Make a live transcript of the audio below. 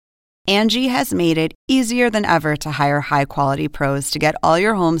Angie has made it easier than ever to hire high-quality pros to get all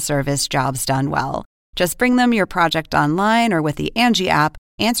your home service jobs done well. Just bring them your project online or with the Angie app,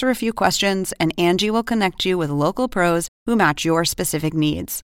 answer a few questions, and Angie will connect you with local pros who match your specific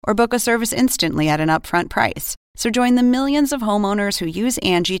needs. Or book a service instantly at an upfront price. So join the millions of homeowners who use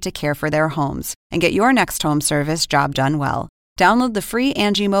Angie to care for their homes and get your next home service job done well. Download the free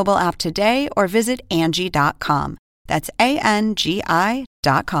Angie mobile app today or visit Angie.com. That's ANGI.com.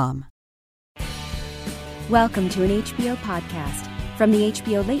 Welcome to an HBO podcast from the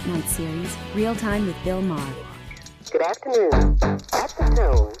HBO Late Night series, Real Time with Bill Maher. Good afternoon. At the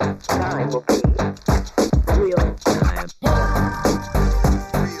tone, time will be real time.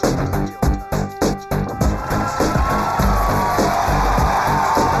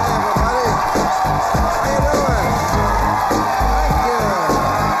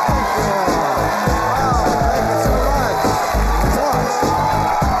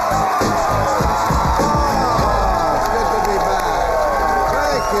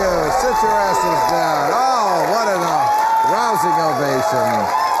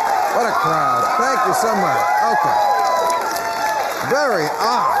 What a crowd. Thank you so much. Okay. Very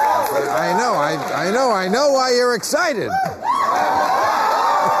odd. I know why you're excited.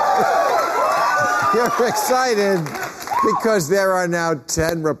 You're excited because there are now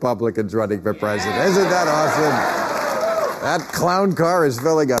 10 Republicans running for president. Isn't that awesome? That clown car is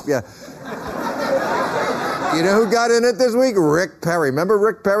filling up. Yeah. You know who got in it this week? Rick Perry. Remember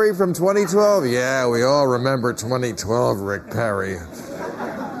Rick Perry from 2012? Yeah, we all remember 2012 Rick Perry.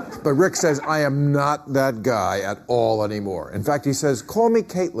 But Rick says, I am not that guy at all anymore. In fact, he says, call me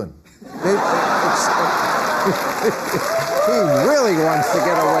Caitlin. He really wants to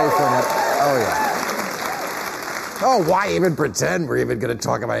get away from it. Oh, yeah. Oh, why even pretend we're even going to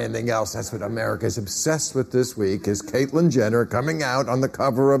talk about anything else? That's what America's obsessed with this week, is Caitlyn Jenner coming out on the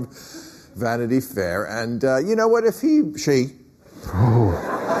cover of Vanity Fair. And you know what?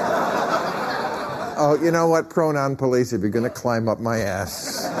 Oh, you know what? Pronoun police, if you're going to climb up my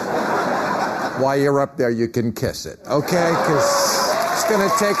ass, while you're up there, you can kiss it, okay? Because it's going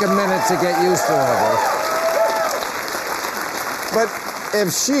to take a minute to get used to all this. But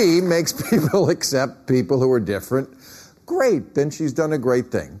if she makes people accept people who are different, great, then she's done a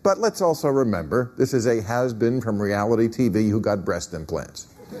great thing. But let's also remember, this is a has-been from reality TV who got breast implants.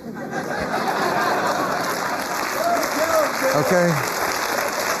 Okay?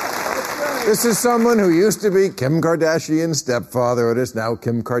 This is someone who used to be Kim Kardashian's stepfather and is now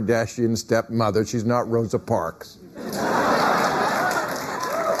Kim Kardashian's stepmother. She's not Rosa Parks.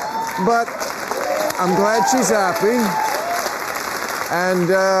 But I'm glad she's happy. And,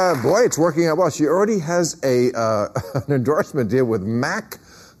 boy, it's working out well. She already has an endorsement deal with MAC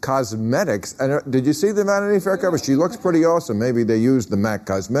Cosmetics. And did you see the Vanity Fair cover? She looks pretty awesome. Maybe they used the MAC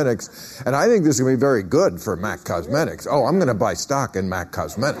Cosmetics. And I think this is going to be very good for MAC Cosmetics. Oh, I'm going to buy stock in MAC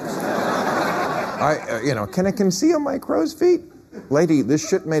Cosmetics. Can I conceal my crow's feet? Lady, this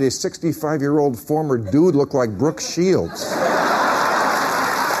shit made a 65-year-old former dude look like Brooke Shields.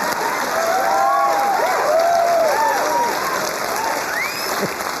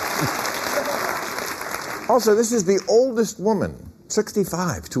 Also, this is the oldest woman,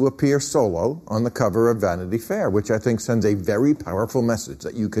 65, to appear solo on the cover of Vanity Fair, which I think sends a very powerful message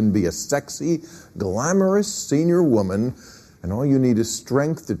that you can be a sexy, glamorous senior woman, and all you need is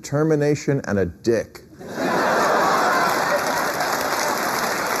strength, determination, and a dick.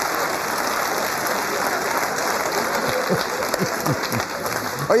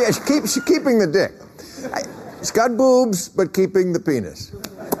 Oh, yeah, she's keeping the dick. She's got boobs, but keeping the penis.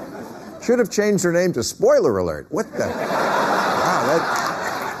 Should have changed her name to Spoiler Alert. What the? Wow,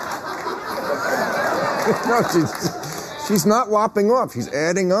 no, she's not lopping off. She's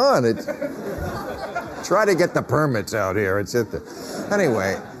adding on. Try to get the permits out here.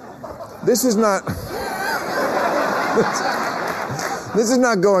 Anyway, this is not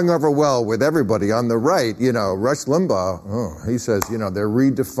going over well with everybody on the right. You know, Rush Limbaugh, he says, they're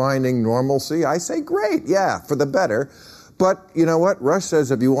redefining normalcy. I say, great, yeah, for the better. But you know what? Rush says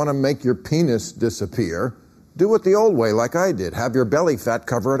if you want to make your penis disappear, do it the old way like I did. Have your belly fat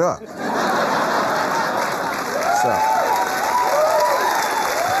cover it up.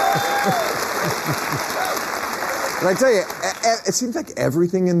 And I tell you, it seems like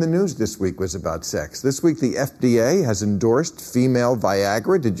everything in the news this week was about sex. This week, the FDA has endorsed female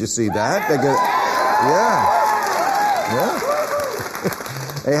Viagra. Did you see that? Yeah.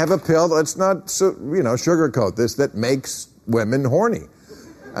 They have a pill, let's not, sugarcoat this, that makes women horny.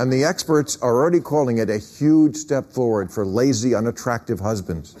 And the experts are already calling it a huge step forward for lazy, unattractive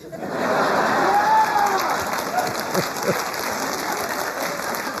husbands.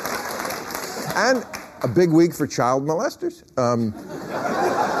 And a big week for child molesters. No,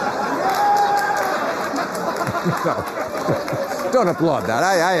 don't applaud that.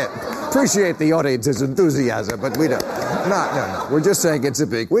 I appreciate the audience's enthusiasm, but we don't. No. We're just saying it's a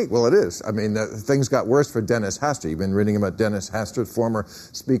big week. Well, it is. I mean, things got worse for Dennis Hastert. You've been reading about Dennis Hastert, former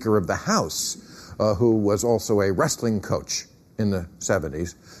Speaker of the House, who was also a wrestling coach in the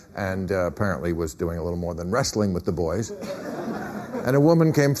 70s, and apparently was doing a little more than wrestling with the boys. And a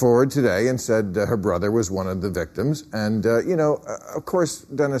woman came forward today and said her brother was one of the victims. And, of course,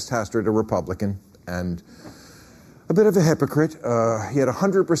 Dennis Hastert, a Republican, and a bit of a hypocrite. He had a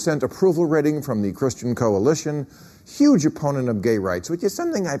 100% approval rating from the Christian Coalition, huge opponent of gay rights, which is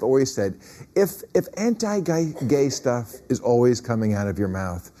something I've always said. If anti-gay stuff is always coming out of your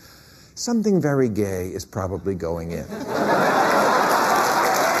mouth, something very gay is probably going in.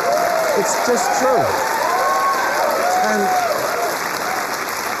 It's just true. And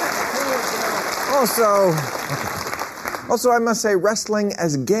also, I must say, wrestling,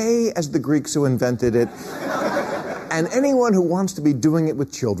 as gay as the Greeks who invented it, and anyone who wants to be doing it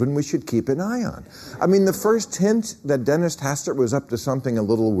with children, we should keep an eye on. I mean, the first hint that Dennis Hastert was up to something a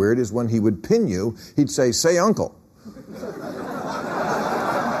little weird is when he would pin you, he'd say uncle.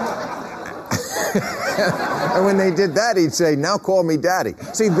 And when they did that, he'd say, now call me daddy.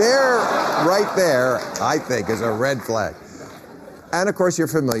 See, right there, I think, is a red flag. And, of course, you're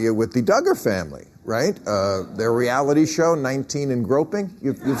familiar with the Duggar family, right? Their reality show, 19 and Groping.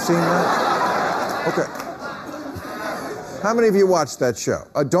 You've seen that? Okay. How many of you watched that show?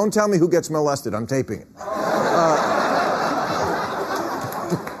 Don't tell me who gets molested. I'm taping it.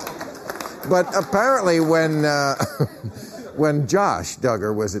 But apparently when Josh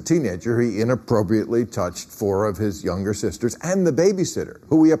Duggar was a teenager, he inappropriately touched 4 of his younger sisters and the babysitter,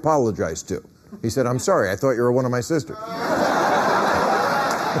 who he apologized to. He said, I'm sorry, I thought you were one of my sisters.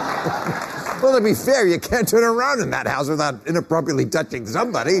 Well, to be fair, you can't turn around in that house without inappropriately touching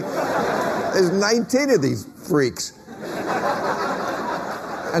somebody. There's 19 of these freaks.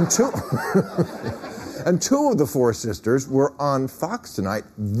 And two of the 4 sisters were on Fox tonight,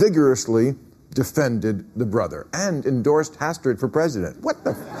 vigorously defended the brother and endorsed Hastert for president. What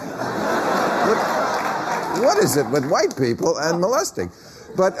is it with white people and molesting?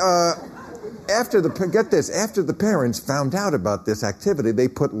 But after the parents found out about this activity, they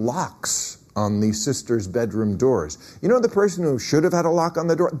put locks on the sisters' bedroom doors. You know the person who should have had a lock on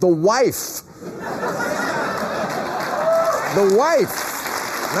the door? The wife. The wife.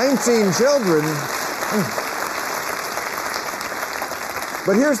 19 children.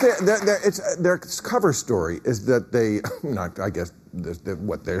 But here's their cover story is that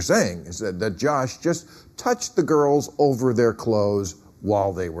what they're saying is that Josh just touched the girls over their clothes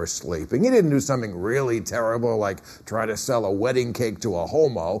while they were sleeping. He didn't do something really terrible like try to sell a wedding cake to a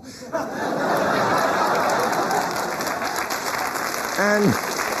homo. And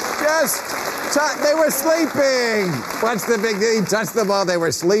they were sleeping. What's the big deal? He touched them while they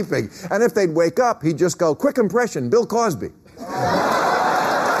were sleeping. And if they'd wake up, he'd just go, quick impression, Bill Cosby. All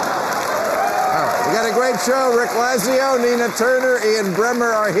right, we got a great show. Rick Lazio, Nina Turner, Ian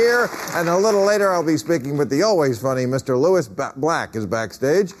Bremmer are here. And a little later, I'll be speaking with the always funny Mr. Lewis Black is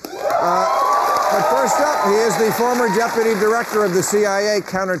backstage. But first up, he is the former deputy director of the CIA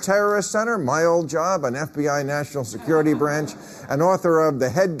Counterterrorist Center, my old job, an FBI National Security Branch, and author of The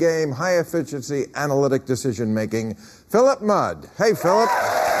Head Game, High Efficiency Analytic Decision Making, Philip Mudd. Hey, Philip.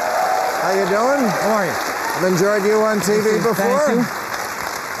 How you doing? How are you? I've enjoyed you on TV before. Thank you.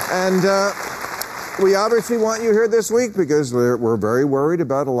 And we obviously want you here this week because we're very worried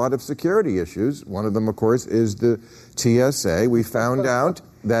about a lot of security issues. One of them, of course, is the TSA. We found out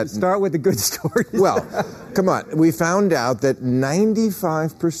that... Start with the good stories. Well, come on. We found out that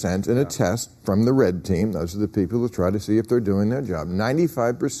 95% in a test from the Red Team, those are the people who try to see if they're doing their job,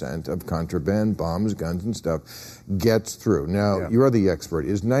 95% of contraband, bombs, guns, and stuff gets through. Now, you're the expert.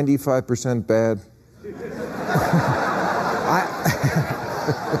 Is 95% bad?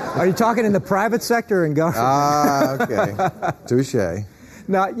 Are you talking in the private sector or in government? Okay. Touché.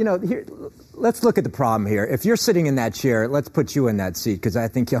 Now, here, let's look at the problem here. If you're sitting in that chair, let's put you in that seat, because I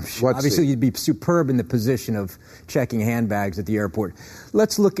think obviously you'd be superb in the position of checking handbags at the airport.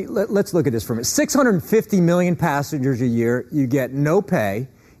 Let's look at this for a minute. 650 million passengers a year. You get no pay.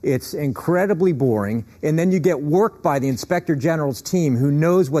 It's incredibly boring. And then you get worked by the Inspector General's team who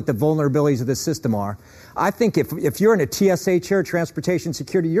knows what the vulnerabilities of the system are. I think if you're in a TSA chair, transportation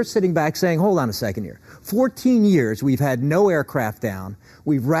security, you're sitting back saying, hold on a second here. 14 years we've had no aircraft down.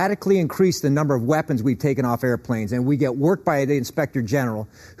 We've radically increased the number of weapons we've taken off airplanes, and we get worked by the Inspector General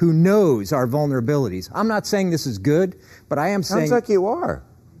who knows our vulnerabilities. I'm not saying this is good, but I am saying... Sounds like you are.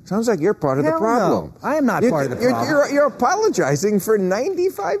 Sounds like you're part of the problem. No, I am not part of the problem. You're apologizing for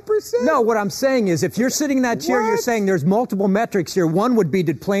 95%. No, what I'm saying is if you're sitting in that chair, you're saying there's multiple metrics here. One would be,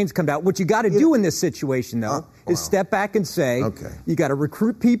 did planes come down? What you got to do in this situation, though, is step back and say, you got to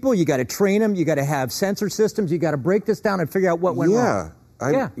recruit people, you got to train them, you got to have sensor systems, you got to break this down and figure out what went wrong.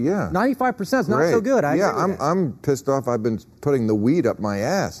 95% is not so good. I'm pissed off. I've been putting the weed up my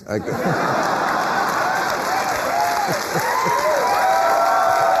ass.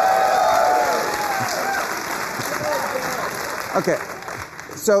 Okay,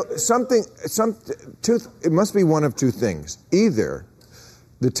 so it must be one of two things. Either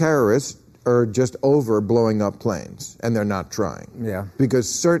the terrorists are just over blowing up planes, and they're not trying. Yeah. Because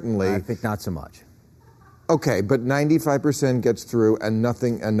certainly... I think not so much. Okay, but 95% gets through and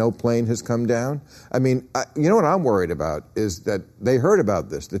no plane has come down? I mean, you know what I'm worried about is that they heard about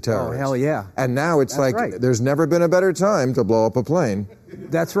this, the terrorists. Oh, hell yeah. And now it's there's never been a better time to blow up a plane.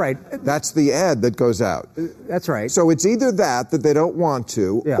 That's right. That's the ad that goes out. That's right. So it's either that they don't want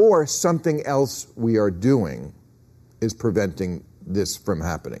to, or something else we are doing is preventing this from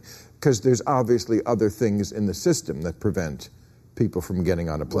happening. Because there's obviously other things in the system that prevent people from getting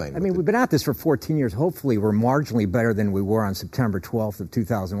on a plane. I mean, we've been at this for 14 years. Hopefully, we're marginally better than we were on September 12th of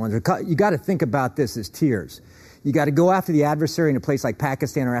 2001. You got to think about this as tiers. You got to go after the adversary in a place like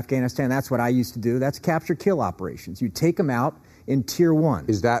Pakistan or Afghanistan. That's what I used to do. That's capture-kill operations. You take them out in Tier 1.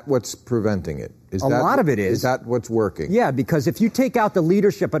 Is that what's preventing it? A lot of it is. Is that what's working? Yeah, because if you take out the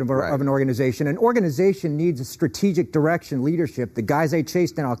leadership of an organization needs a strategic direction leadership. The guys I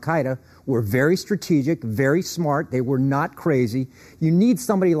chased in Al-Qaeda were very strategic, very smart. They were not crazy. You need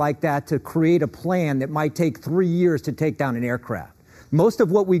somebody like that to create a plan that might take 3 years to take down an aircraft. Most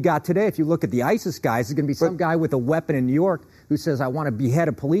of what we got today, if you look at the ISIS guys, is going to be some guy with a weapon in New York who says, I want to behead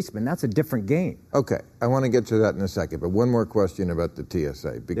a policeman. That's a different game. Okay, I want to get to that in a second, but one more question about the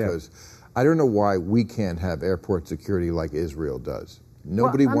TSA, because I don't know why we can't have airport security like Israel does.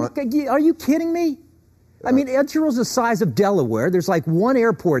 Nobody wants... Are you kidding me? I mean, Israel's the size of Delaware. There's like one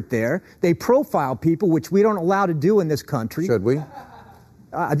airport there. They profile people, which we don't allow to do in this country. Should we? No,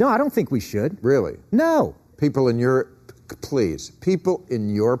 I don't think we should. Really? No. People in your... Please, people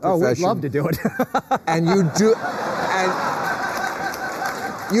in your profession... Oh, we'd love to do it. And you do... And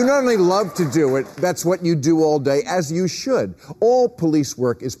you not only love to do it, that's what you do all day, as you should. All police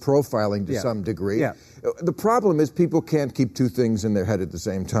work is profiling to some degree. Yeah. The problem is people can't keep two things in their head at the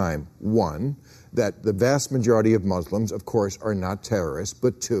same time. One, that the vast majority of Muslims, of course, are not terrorists.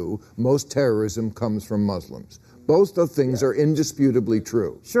 But two, most terrorism comes from Muslims. Both of things are indisputably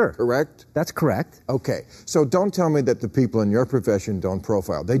true. Sure. Correct? That's correct. Okay. So don't tell me that the people in your profession don't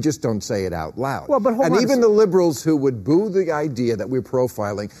profile. They just don't say it out loud. Well, but hold on. And even the liberals who would boo the idea that we're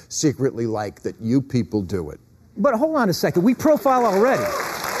profiling secretly like that you people do it. But hold on a second. We profile already.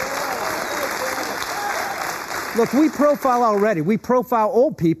 Look, we profile already. We profile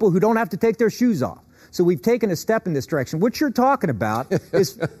old people who don't have to take their shoes off. So we've taken a step in this direction. What you're talking about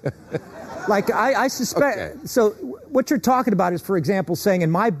is... Like, I suspect... Okay. So what you're talking about is, for example, saying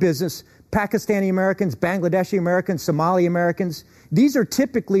in my business, Pakistani Americans, Bangladeshi Americans, Somali Americans, these are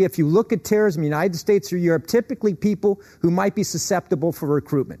typically, if you look at terrorism in the United States or Europe, typically people who might be susceptible for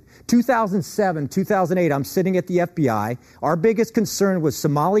recruitment. 2007, 2008, I'm sitting at the FBI. Our biggest concern was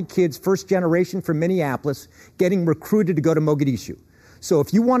Somali kids, first generation from Minneapolis, getting recruited to go to Mogadishu. So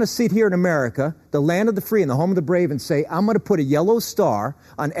if you want to sit here in America, the land of the free and the home of the brave, and say, I'm going to put a yellow star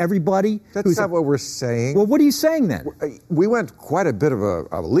on everybody... That's not what we're saying. Well, what are you saying then? We went quite a bit of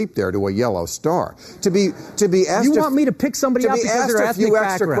a leap there to a yellow star. To be asked... You want me to pick somebody out because of their ethnic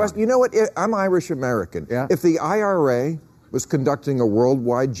background? You know what? I'm Irish-American. Yeah. If the IRA was conducting a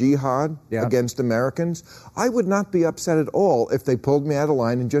worldwide jihad against Americans, I would not be upset at all if they pulled me out of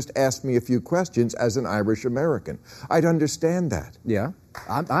line and just asked me a few questions as an Irish-American. I'd understand that. Yeah.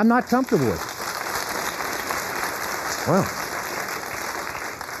 I'm not comfortable with it. Well,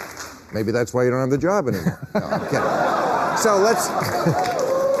 maybe that's why you don't have the job anymore. No, I'm kidding. So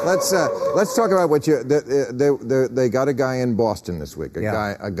let's talk about what you... They got a guy in Boston this week, a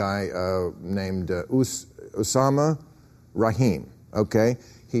guy named Osama Rahim, okay?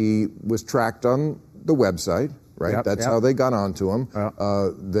 He was tracked on the website, right? That's how they got onto him.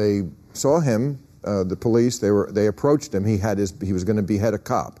 They saw him, the police, they approached him. He was going to behead a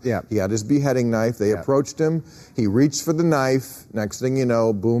cop. Yeah. He had his beheading knife. They approached him. He reached for the knife. Next thing you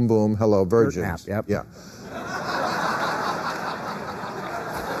know, boom, boom, hello, virgins. Yep. Yeah.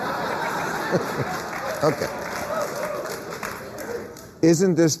 Okay.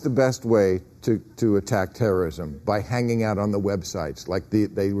 Isn't this the best way to attack terrorism? By hanging out on the websites like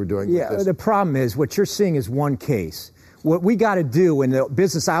they were doing with this? The problem is what you're seeing is one case. What we got to do, and the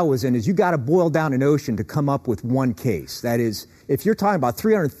business I was in, is you got to boil down an ocean to come up with one case. That is, if you're talking about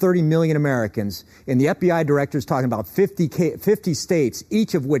 330 million Americans, and the FBI director is talking about 50 states,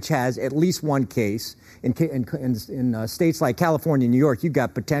 each of which has at least one case. In states like California and New York, you've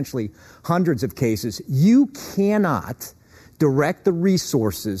got potentially hundreds of cases. You cannot direct the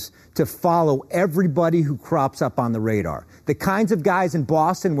resources to follow everybody who crops up on the radar. The kinds of guys in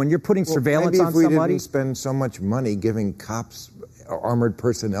Boston, when you're putting surveillance on somebody... Maybe if we didn't spend so much money giving cops armored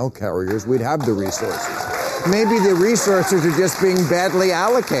personnel carriers, we'd have the resources. Maybe the resources are just being badly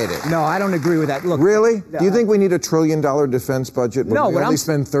allocated. No, I don't agree with that. Look, really? Do you think we need $1 trillion defense budget when we only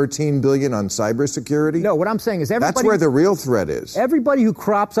spend $13 billion on cybersecurity? No, what I'm saying is everybody... That's where the real threat is. Everybody who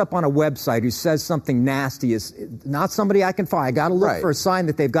crops up on a website who says something nasty is not somebody I can find. I got to look for a sign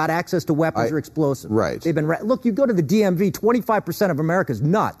that they've got access to weapons or explosives. Right. They've been... Look, you go to the DMV, 25% of America's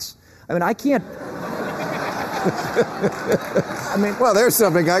nuts. I mean, I can't... well, there's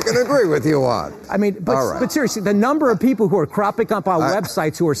something I can agree with you on. I mean, but seriously, the number of people who are cropping up on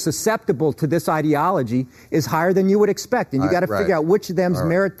websites who are susceptible to this ideology is higher than you would expect. And you got to figure out which of them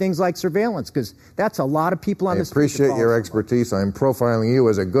merit things like surveillance, because that's a lot of people on this. I appreciate your expertise. I'm profiling you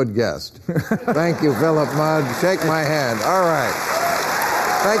as a good guest. Thank you, Philip Mudd. Shake my hand. All right.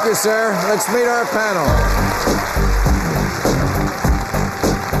 Thank you, sir. Let's meet our panel.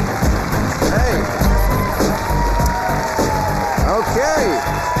 Okay,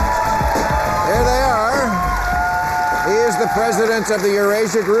 here they are. He is the president of the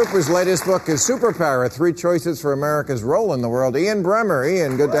Eurasia Group, whose latest book is Superpower, 3 Choices for America's Role in the World. Ian Bremmer.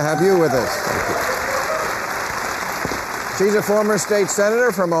 Ian, good to have you with us. She's a former state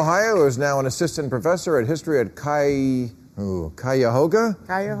senator from Ohio who is now an assistant professor at history at Cuyahoga?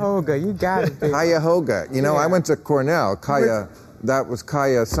 Cuyahoga, you got it, baby. Cuyahoga. You know, I went to Cornell. That was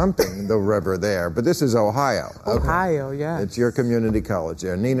Cuya something, the river there. But this is Ohio. Okay. Ohio, yeah. It's your community college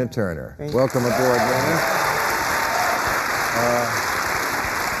there. Nina Turner. Welcome aboard, Nina.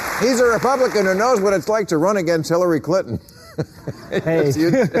 He's a Republican who knows what it's like to run against Hillary Clinton. Hey.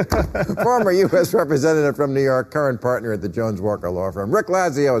 Former U.S. representative from New York, current partner at the Jones Walker Law Firm. Rick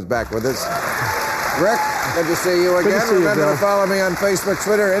Lazio is back with us. Rick, good to see you again. Remember to follow me on Facebook,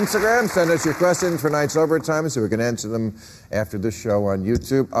 Twitter, Instagram. Send us your questions for night's overtime so we can answer them after the show on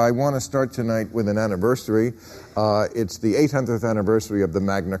YouTube. I want to start tonight with an anniversary. It's the 800th anniversary of the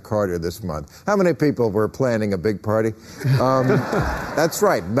Magna Carta this month. How many people were planning a big party? That's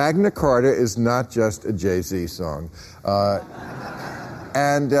right. Magna Carta is not just a Jay-Z song.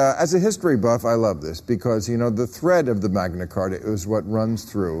 And as a history buff, I love this because, you know, the thread of the Magna Carta is what runs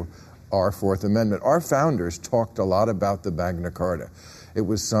through our Fourth Amendment. Our founders talked a lot about the Magna Carta. It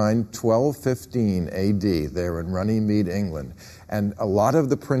was signed 1215 A.D. there in Runnymede, England. And a lot of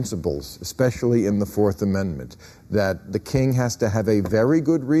the principles, especially in the Fourth Amendment, that the king has to have a very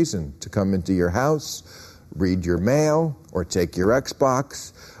good reason to come into your house, read your mail, or take your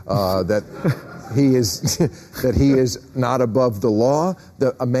Xbox, that he is not above the law,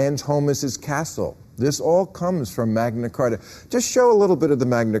 that a man's home is his castle. This all comes from Magna Carta. Just show a little bit of the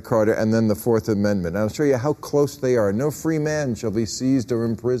Magna Carta and then the Fourth Amendment. I'll show you how close they are. No free man shall be seized or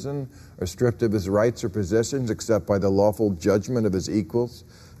imprisoned or stripped of his rights or possessions except by the lawful judgment of his equals,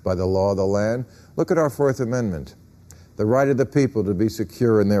 by the law of the land. Look at our Fourth Amendment. The right of the people to be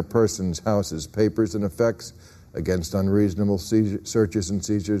secure in their persons, houses, papers, and effects against unreasonable searches and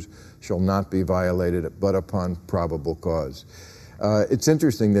seizures shall not be violated but upon probable cause. It's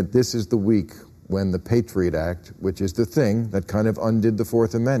interesting that this is the week when the Patriot Act, which is the thing that kind of undid the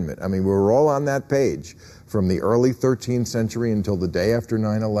Fourth Amendment. I mean, we were all on that page from the early 13th century until the day after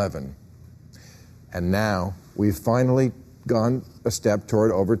 9/11. And now we've finally gone a step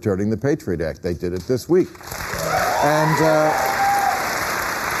toward overturning the Patriot Act. They did it this week. And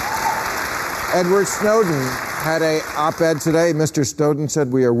Edward Snowden had an op-ed today. Mr. Snowden said,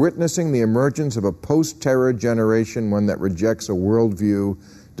 "We are witnessing the emergence of a post-terror generation, one that rejects a worldview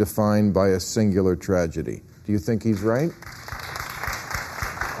defined by a singular tragedy." Do you think he's right?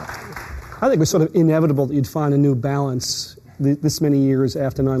 I think it was sort of inevitable that you'd find a new balance this many years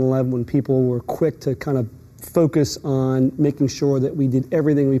after 9/11 when people were quick to kind of focus on making sure that we did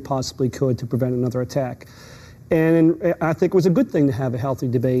everything we possibly could to prevent another attack. And I think it was a good thing to have a healthy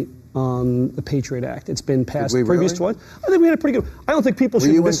debate on the Patriot Act. It's been passed previous twice. I think we had a pretty good... I don't think people should...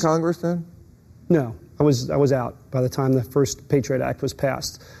 Were you in Congress then? No. I was out by the time the first Patriot Act was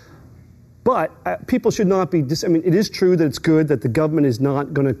passed. But people should not be... I mean, it is true that it's good that the government is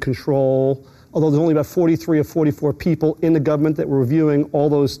not going to control... Although there's only about 43 or 44 people in the government that were reviewing all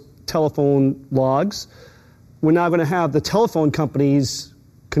those telephone logs. We're now going to have the telephone companies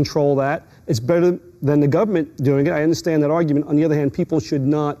control that. It's better than the government doing it. I understand that argument. On the other hand, people should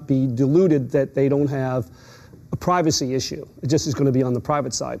not be deluded that they don't have a privacy issue. It just is going to be on the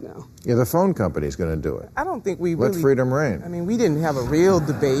private side now. Yeah, the phone company's going to do it. I don't think we Let really... freedom reign. I mean, we didn't have a real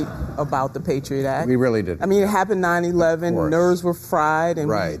debate about the Patriot Act. We really didn't. I mean, it happened 9/11, nerves were fried, and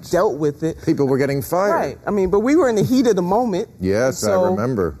we dealt with it. People were getting fired. Right. I mean, but we were in the heat of the moment. Yes, so I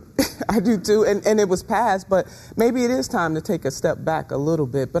remember. I do too, and it was passed, but maybe it is time to take a step back a little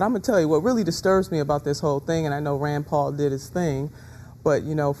bit. But I'm going to tell you what really disturbs me about this whole thing, and I know Rand Paul did his thing, but,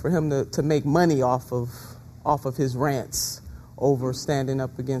 you know, for him to make money off of his rants over standing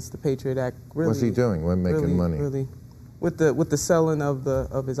up against the Patriot Act, really. What's he doing when making money? Really, with the selling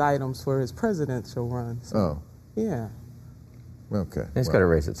of his items for his presidential run. So, oh. Yeah. Okay. He's got to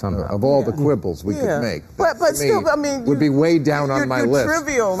raise it somehow. Of all the quibbles we could make, but still, I mean, would be way down on my list.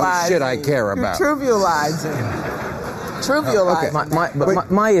 Trivializing shit I care about. You're trivializing.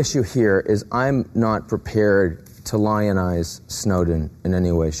 But my issue here is I'm not prepared to lionize Snowden in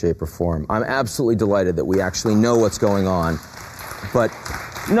any way, shape, or form. I'm absolutely delighted that we actually know what's going on, but.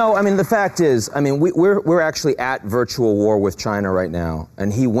 No, I mean, the fact is, I mean, we're actually at virtual war with China right now,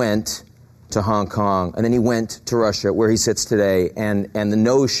 and he went to Hong Kong, and then he went to Russia, where he sits today, and the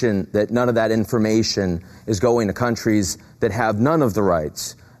notion that none of that information is going to countries that have none of the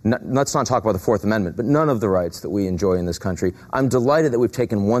rights. Let's not talk about the Fourth Amendment, but none of the rights that we enjoy in this country. I'm delighted that we've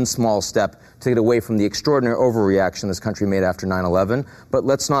taken one small step to get away from the extraordinary overreaction this country made after 9/11, but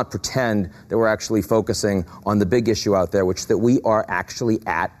let's not pretend that we're actually focusing on the big issue out there, which is that we are actually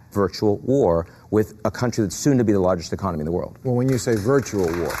at virtual war with a country that's soon to be the largest economy in the world. Well, when you say virtual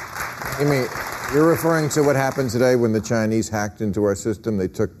war, you mean you're referring to what happened today when the Chinese hacked into our system? They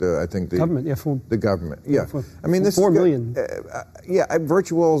took the government, the government. Yeah, I mean this 4 million.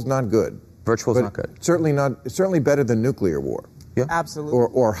 Virtual is not good. Virtual is not good. Certainly better than nuclear war. Yeah, absolutely.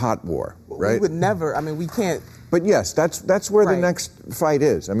 Or hot war, right? We would never. I mean, we can't. But yes, that's where the next fight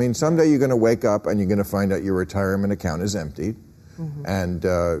is. I mean, someday you're going to wake up and you're going to find out your retirement account is empty. Mm-hmm. And,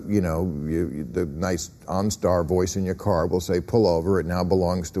 the nice OnStar voice in your car will say, pull over, it now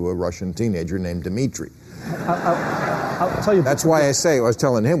belongs to a Russian teenager named Dmitry. I'll tell you. That's why I was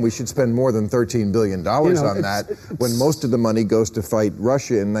telling him we should spend more than $13 billion on that when most of the money goes to fight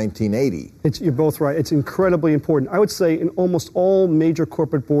Russia in 1980. You're both right. It's incredibly important. I would say in almost all major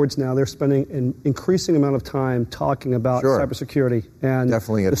corporate boards now, they're spending an increasing amount of time talking about cybersecurity. And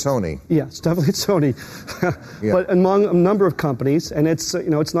definitely at Sony. Yeah, it's definitely at Sony. But among a number of companies, and it's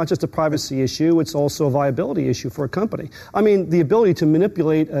not just a privacy issue, it's also a viability issue for a company. I mean, the ability to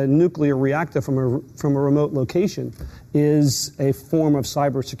manipulate a nuclear reactor from a remote location is a form of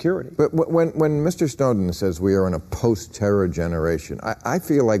cybersecurity. But when Mr. Snowden says we are in a post-terror generation, I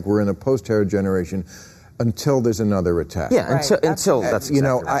feel like we're in a post-terror generation until there's another attack. Yeah, until that's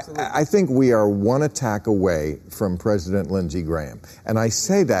exactly I think we are one attack away from President Lindsey Graham. And I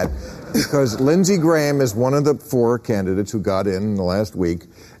say that because Lindsey Graham is one of the 4 candidates who got in the last week.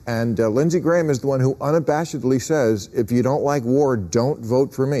 And Lindsey Graham is the one who unabashedly says, if you don't like war, don't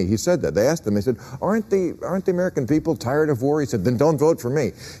vote for me. He said that. They asked him, they said, aren't the American people tired of war? He said, then don't vote for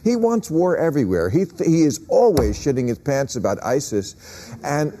me. He wants war everywhere. He is always shitting his pants about ISIS.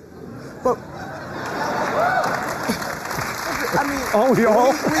 But I mean,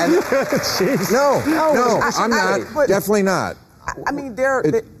 I'm not. Definitely not. I mean, they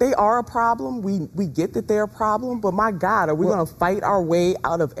are a problem. We get that they're a problem, but my God, are we going to fight our way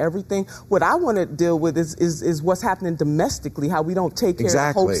out of everything? What I want to deal with is what's happening domestically, how we don't take care of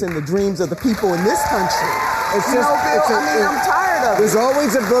the hopes and the dreams of the people in this country. I'm tired of it. There's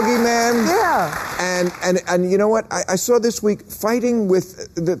always a boogeyman. Yeah. And you know what? I saw this week fighting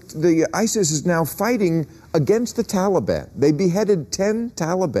with the ISIS is now fighting against the Taliban. They beheaded 10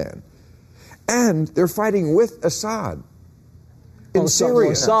 Taliban, and they're fighting with Assad. In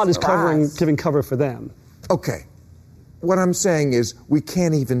Syria. Assad is giving cover for them. Okay. What I'm saying is we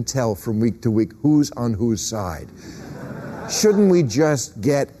can't even tell from week to week who's on whose side. Shouldn't we just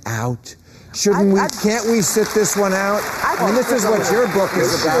get out? Can't we sit this one out? I mean, this is what your book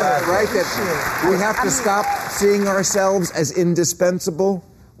is about, right? That we have to stop seeing ourselves as indispensable?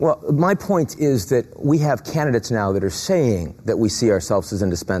 Well, my point is that we have candidates now that are saying that we see ourselves as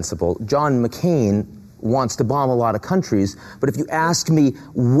indispensable. John McCain wants to bomb a lot of countries, but if you ask me,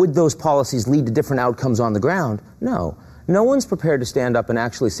 would those policies lead to different outcomes on the ground? No. No one's prepared to stand up and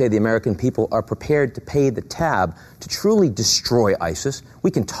actually say the American people are prepared to pay the tab to truly destroy ISIS. We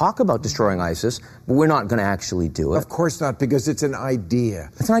can talk about destroying ISIS, but we're not going to actually do it. Of course not, because it's an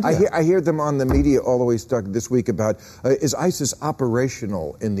idea. It's an idea. I hear them on the media all the way stuck this week about, is ISIS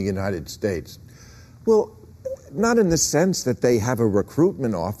operational in the United States? Well, not in the sense that they have a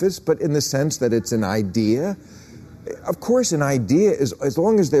recruitment office, but in the sense that it's an idea. Of course, an idea is, as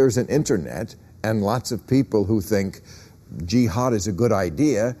long as there's an internet and lots of people who think jihad is a good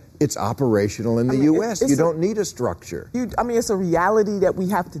idea, it's operational in the U.S. You don't need a structure. It's a reality that we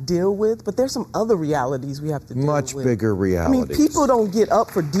have to deal with, but there's some other realities we have to deal with. Much bigger realities. People don't get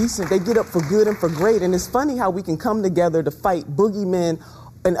up for decent. They get up for good and for great. And it's funny how we can come together to fight boogeymen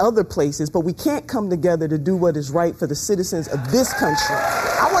in other places, but we can't come together to do what is right for the citizens of this country.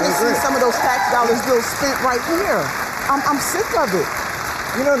 I want to see some of those tax dollars bills spent right here. I'm sick of it.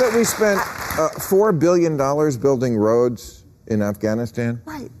 You know that we spent $4 billion building roads in Afghanistan?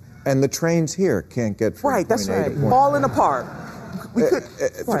 Right. And the trains here can't get from right, that's point A right. to point Falling apart. We could,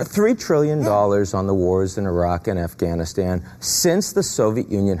 right. $3 trillion on the wars in Iraq and Afghanistan. Since the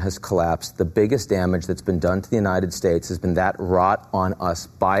Soviet Union has collapsed, the biggest damage that's been done to the United States has been that wrought on us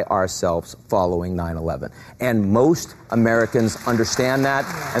by ourselves following 9/11. And most Americans understand that,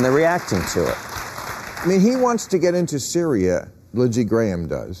 and they're reacting to it. I mean, he wants to get into Syria. Lindsey Graham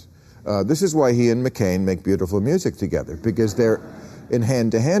does. This is why he and McCain make beautiful music together, because they're in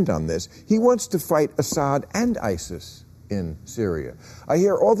hand-to-hand on this. He wants to fight Assad and ISIS in Syria. I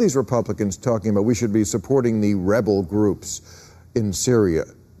hear all these Republicans talking about we should be supporting the rebel groups in Syria.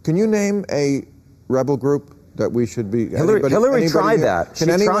 Can you name a rebel group that we should be... Hillary tried that. Can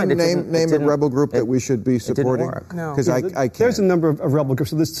anyone name a rebel group that we should be supporting? It didn't work. Because I can't. There's a number of rebel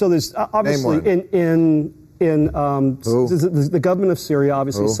groups. So there's obviously the government of Syria,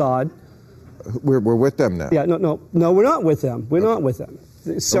 obviously Assad. We're with them now. Yeah, no, we're not with them. We're not with them.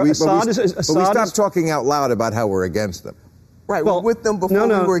 But we stopped talking out loud about how we're against them. Right, well, with them before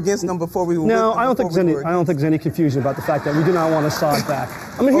we were against them, before we were with them. I don't think there's any confusion about the fact that we do not want Assad back.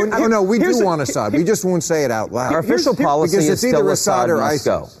 I mean, we do want Assad. We just won't say it out loud. Our official policy is still Assad or must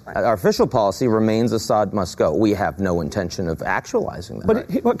go. ISIS. Our official policy remains Assad must go. We have no intention of actualizing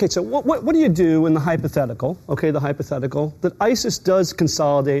that. Okay, so what do you do in the hypothetical, that ISIS does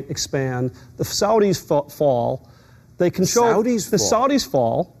consolidate, expand, the Saudis fall, they control... The Saudis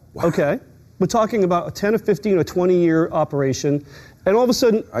fall, wow. Okay. We're talking about a 10 or 15 or 20-year operation, and all of a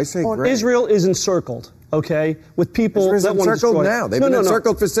sudden, Israel is encircled, okay, with people Israel's that want to destroy. Now. They've been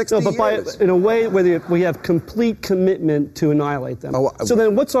encircled for 60 years. In a way where we have complete commitment to annihilate them. So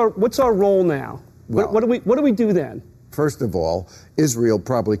then what's our role now? Well, what do we do then? First of all, Israel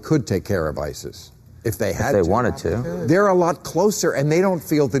probably could take care of ISIS. If they wanted to. They're a lot closer, and they don't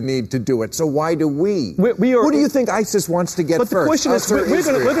feel the need to do it. So why do we? Who do you think ISIS wants to get first? But the question is, we're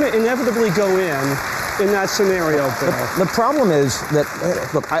going to inevitably go in that scenario. The problem is that,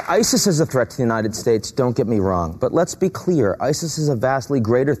 look, ISIS is a threat to the United States, don't get me wrong. But let's be clear. ISIS is a vastly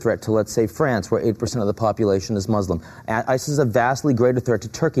greater threat to, let's say, France, where 8% of the population is Muslim. ISIS is a vastly greater threat to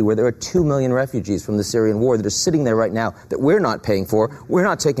Turkey, where there are 2 million refugees from the Syrian war that are sitting there right now that we're not paying for. We're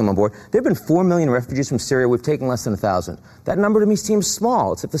not taking them on board. There have been 4 million refugees from Syria. We've taken less than 1,000. That number to me seems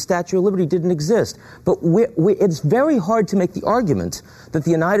small. It's if the Statue of Liberty didn't exist. But it's very hard to make the argument that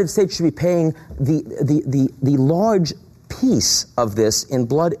the United States should be paying the large piece of this in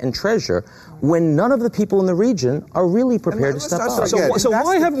blood and treasure when none of the people in the region are really prepared to step up. So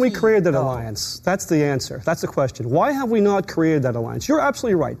why haven't we created that alliance? That's the answer. That's the question. Why have we not created that alliance? You're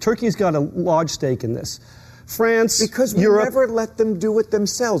absolutely right. Turkey's got a large stake in this. France, because we never let them do it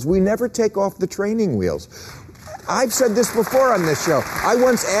themselves. We never take off the training wheels. I've said this before on this show. I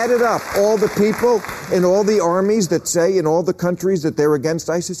once added up all the people in all the armies that say in all the countries that they're against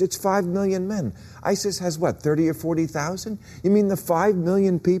ISIS. It's 5 million men. ISIS has what, 30 or 40,000? You mean the 5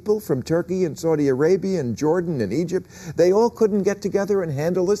 million people from Turkey and Saudi Arabia and Jordan and Egypt, they all couldn't get together and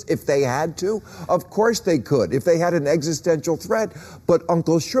handle this if they had to? Of course they could, if they had an existential threat. But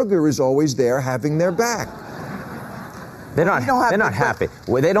Uncle Sugar is always there having their back. They're not happy.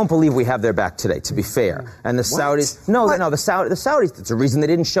 Well, they don't believe we have their back today, to be fair. And the Saudis, the Saudis, that's the reason they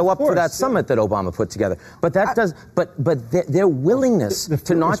didn't show up for that summit that Obama put together. But their willingness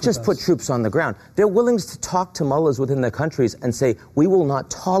to not just put troops on the ground, their willingness to talk to mullahs within their countries and say, we will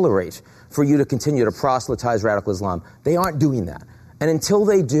not tolerate for you to continue to proselytize radical Islam. They aren't doing that. And until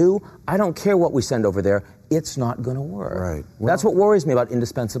they do, I don't care what we send over there. It's not going to work. Right. Well, that's what worries me about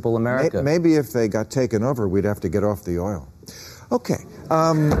indispensable America. Maybe if they got taken over, we'd have to get off the oil. Okay.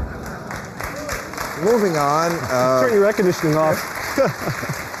 Moving on. Turn your air conditioning off.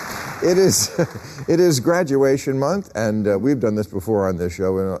 It is graduation month, and we've done this before on this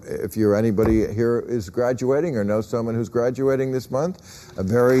show. And if anybody here is graduating or knows someone who's graduating this month, a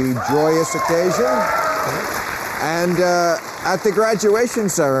very joyous occasion. And at the graduation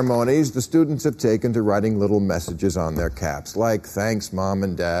ceremonies, the students have taken to writing little messages on their caps, like, thanks, Mom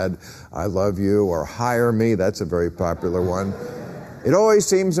and Dad, I love you, or hire me. That's a very popular one. It always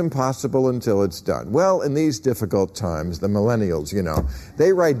seems impossible until it's done. Well, in these difficult times, the millennials,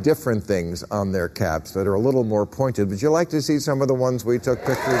 they write different things on their caps that are a little more pointed. Would you like to see some of the ones we took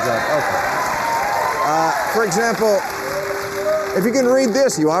pictures of? Okay. For example, if you can read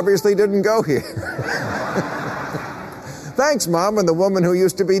this, you obviously didn't go here. Thanks, Mom, and the woman who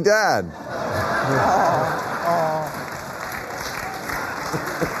used to be Dad.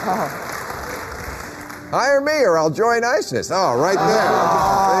 Hire me or I'll join ISIS. Oh, right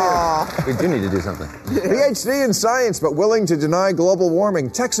there. We do need to do something. PhD in science, but willing to deny global warming.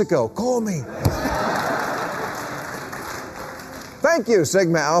 Texaco, call me. Thank you,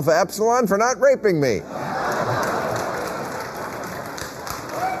 Sigma Alpha Epsilon, for not raping me.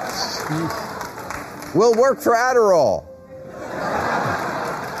 Will work for Adderall.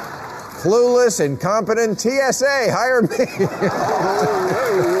 Clueless, incompetent, TSA, hire me.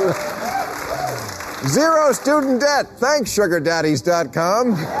 Zero student debt, thanks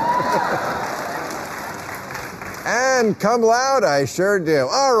sugardaddies.com. And cum laude, I sure do.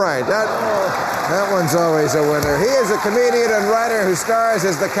 All right, that one's always a winner. He is a comedian and writer who stars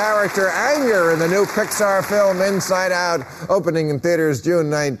as the character Anger in the new Pixar film Inside Out, opening in theaters June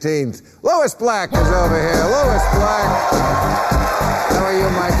 19th. Lois Black is over here. Lois Black. How are you,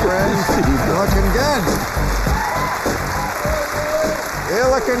 my friend? You're looking good. You're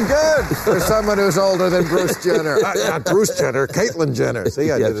looking good for someone who's older than Bruce Jenner. Not Bruce Jenner, Caitlyn Jenner.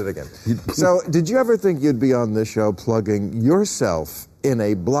 See, I did it again. So, did you ever think you'd be on this show plugging yourself in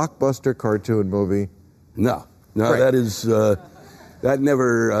a blockbuster cartoon movie? No, Right. that is that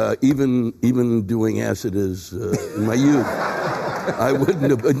never even doing acid is in my youth. I wouldn't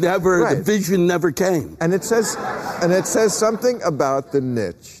have never. Right. The vision never came. And it says something about the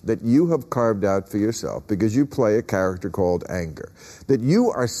niche that you have carved out for yourself, because you play a character called Anger, that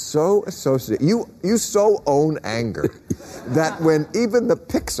you are so associated, you so own Anger, that when even the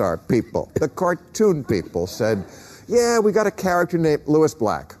Pixar people, the cartoon people said, yeah, we got a character named Lois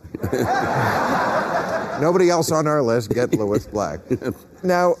Black. Nobody else on our list, get Lois Black.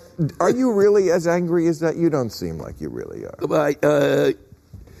 Now, are you really as angry as that? You don't seem like you really are.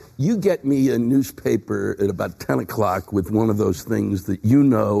 You get me a newspaper at about 10 o'clock with one of those things that you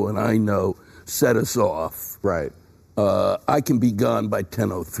know and I know set us off. Right. I can be gone by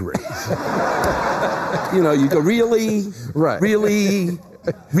 10:03. You go, really? Right.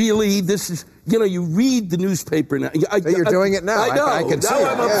 Really? This is, you read the newspaper now. You're doing it now. I know. I can see now it.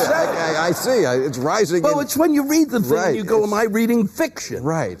 I'm upset. I see. It's rising. Well, it's when you read the thing and you go, am I reading fiction?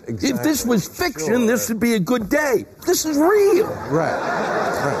 Right, exactly. If this was fiction, this would be a good day. This is real. Right.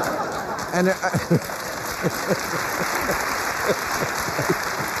 And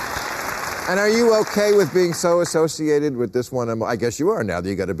and are you okay with being so associated with this one? I guess you are now that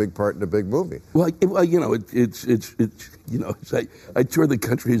you got a big part in a big movie. Well, I tour the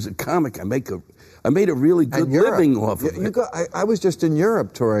country as a comic. I made a really good living off of it. I was just in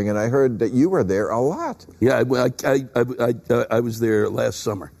Europe touring, and I heard that you were there a lot. Yeah, I was there last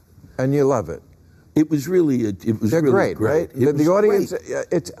summer, and you love it. It was really They're really great, right? The audience.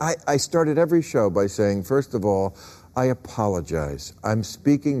 I started every show by saying, first of all, I apologize. I'm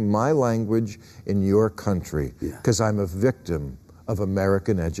speaking my language in your country because I'm a victim of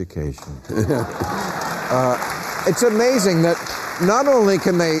American education. It's amazing that not only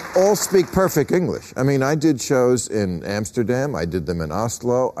can they all speak perfect English. I mean, I did shows in Amsterdam, I did them in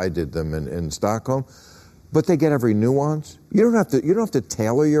Oslo, I did them in Stockholm, but they get every nuance. You don't have to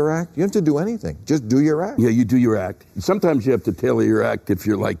tailor your act. You don't have to do anything. Just do your act. Yeah, you do your act. Sometimes you have to tailor your act if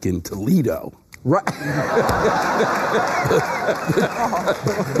you're like in Toledo. Right.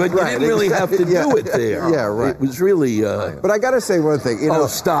 But you didn't really have to do it there. Yeah, right. It was really... But I got to say one thing.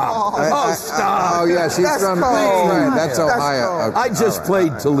 Stop. Stop. Oh, yeah, she's That's from... cold. Right, that's That's Ohio. cold. Okay, I just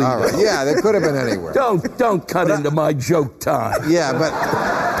played Toledo. All right. Yeah, they could have been anywhere. Don't cut into my joke time. Yeah, but...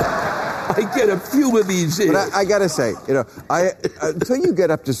 I get a few of these in. But I got to say, until you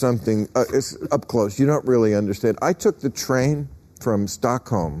get up to something it's up close, you don't really understand. I took the train from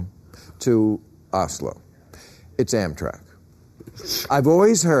Stockholm to Oslo. It's Amtrak. I've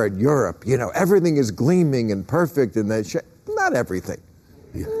always heard Europe, everything is gleaming and perfect and not everything.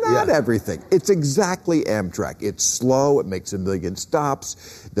 Not everything. It's exactly Amtrak. It's slow. It makes a million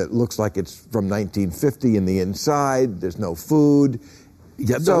stops. That looks like it's from 1950 in the inside. There's no food.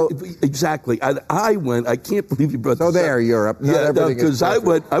 Yeah, exactly. I went. I can't believe you brought this up. So there, Europe. Because I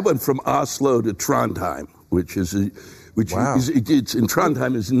went from Oslo to Trondheim, which is Wow. it's in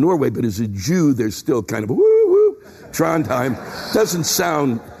Trondheim is in Norway, but as a Jew, there's still kind of woo woo. Trondheim doesn't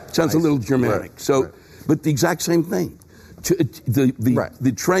sounds nice. A little Germanic. But the exact same thing.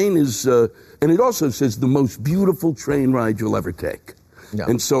 The train is, and it also says the most beautiful train ride you'll ever take. Yeah.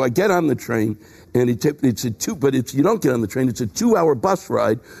 And so I get on the train, and you don't get on the train. It's a 2-hour bus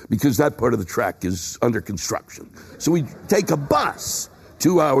ride because that part of the track is under construction. So we take a bus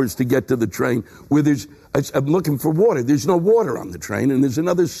 2 hours to get to the train where I'm looking for water. There's no water on the train, and there's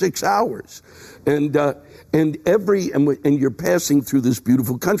another 6 hours. And you're passing through this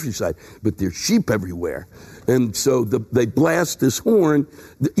beautiful countryside, but there's sheep everywhere. And so they blast this horn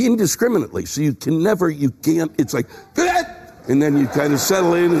indiscriminately. So you can't, it's like, and then you kind of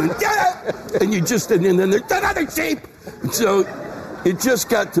settle in and then there's another sheep. So it just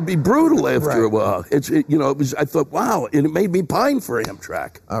got to be brutal after a while. I thought, wow, and it made me pine for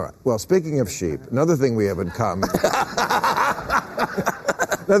Amtrak. All right. Well, speaking of sheep, another thing we have in common.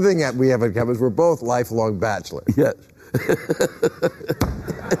 Another thing that we have in common is we're both lifelong bachelors. Yes.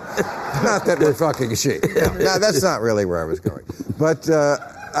 Not that we're fucking sheep. No, that's not really where I was going. But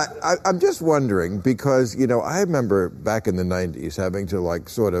I'm just wondering because, I remember back in the 90s having to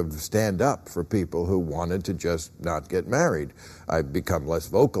sort of stand up for people who wanted to just not get married. I've become less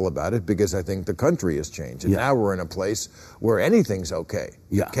vocal about it because I think the country has changed. And now we're in a place where anything's okay.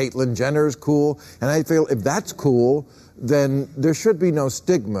 Yeah. Caitlyn Jenner's cool. And I feel if that's cool, then there should be no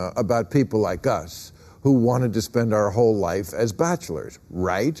stigma about people like us who wanted to spend our whole life as bachelors,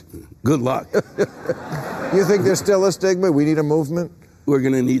 right? Good luck. You think there's still a stigma? We need a movement? We're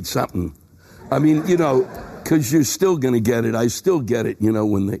going to need something. I mean, because you're still going to get it. I still get it,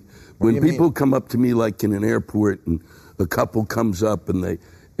 when people come up to me like in an airport and a couple comes up and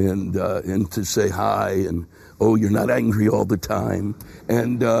to say hi and, oh, you're not angry all the time.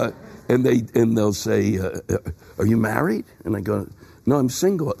 And they'll say, are you married? And I go, no, I'm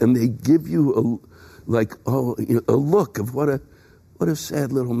single. And they give you a look of what a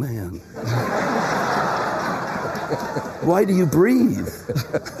sad little man. Why do you breathe?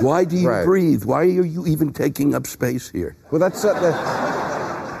 Why do you breathe? Why are you even taking up space here? Well, that's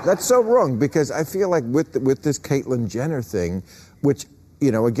so wrong because I feel like with this Caitlyn Jenner thing, which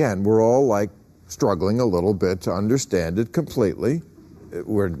again we're all struggling a little bit to understand it completely.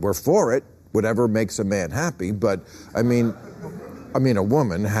 We're for it, whatever makes a man happy. But I mean a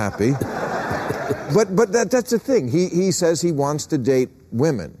woman happy. But that's the thing. He says he wants to date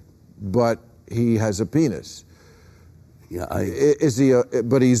women, but he has a penis. Yeah,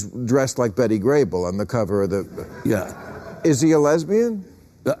 but he's dressed like Betty Grable on the cover of the. Yeah. Is he a lesbian?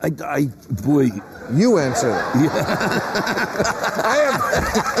 Boy. You answer that. Yeah.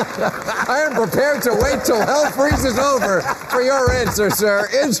 I am prepared to wait till hell freezes over for your answer, sir.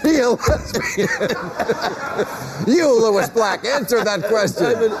 Is he a lesbian? You, Lewis Black, answer that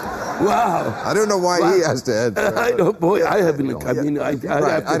question. Wow. I don't know why he has to answer. I know, boy. I haven't. I mean, I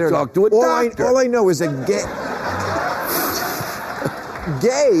have to talk to a doctor. All I know is that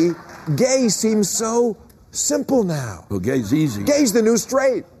gay seems so simple now. Well, gay's easy. Gay's the new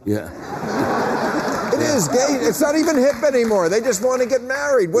straight. Yeah. It is gay. It's not even hip anymore. They just want to get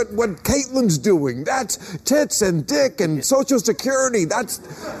married. What Caitlyn's doing, that's tits and dick and Social Security. That's,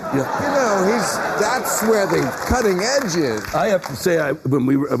 that's where the cutting edge is. I have to say,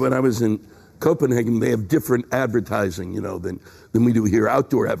 when I was in Copenhagen, they have different advertising, than we do here.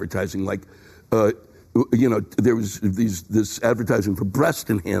 Outdoor advertising, there was this advertising for breast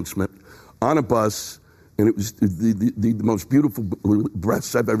enhancement on a bus, and it was the most beautiful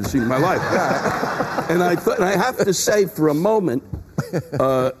breasts I've ever seen in my life. And I have to say, for a moment,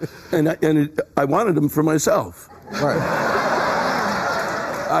 I wanted them for myself. Right.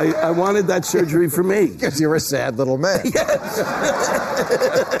 I wanted that surgery for me. Because you're a sad little man. Yes.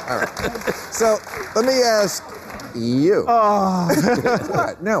 All right. So let me ask you.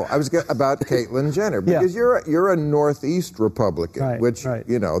 What? No, I was about Caitlyn Jenner because you're a Northeast Republican, which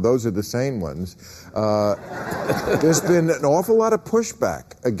those are the sane ones. There's been an awful lot of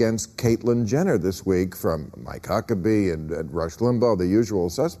pushback against Caitlyn Jenner this week from Mike Huckabee and Rush Limbaugh, the usual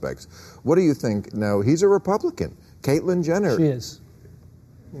suspects. What do you think? No, he's a Republican. Caitlyn Jenner. She is.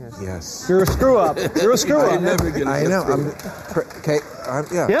 Yes. You're a screw up. You're a screw up. I know.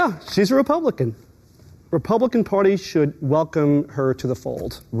 Yeah, she's a Republican. Republican Party should welcome her to the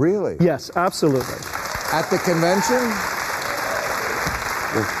fold. Really? Yes, absolutely. At the convention?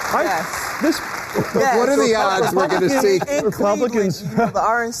 Yes. What are the odds we're going to see? Republicans, the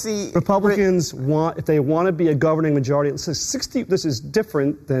RNC. Republicans want, if they want to be a governing majority, this is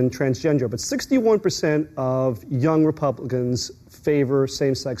different than transgender, but 61% of young Republicans favor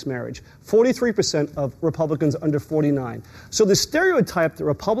same-sex marriage. 43% of Republicans under 49. So the stereotype that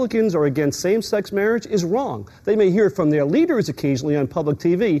Republicans are against same-sex marriage is wrong. They may hear it from their leaders occasionally on public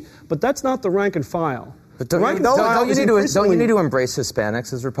TV, but that's not the rank and file. But don't you need to embrace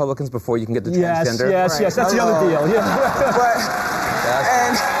Hispanics as Republicans before you can get to transgender? Yes, that's the other deal. Yeah.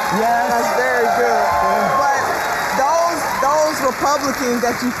 That's very good. But those Republicans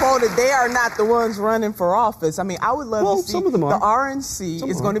that you quoted, they are not the ones running for office. I mean, I would love to see some of them are. The RNC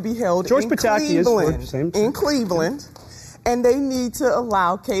is going to be held George in Pataki Cleveland. In Cleveland. And they need to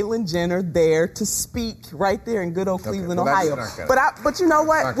allow Caitlyn Jenner there to speak right there in good old Cleveland, Ohio. But you know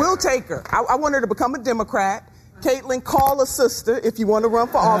what? We'll take her. I want her to become a Democrat. Caitlyn, call a sister if you want to run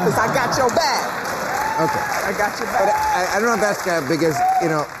for office. I got your back. Okay. I got your back. But I don't know if that's good because,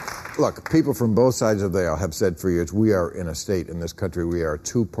 look, people from both sides of the aisle have said for years, we are in a state in this country, we are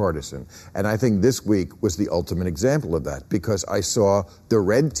too partisan. And I think this week was the ultimate example of that because I saw the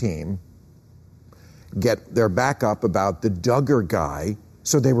red team get their back up about the Duggar guy.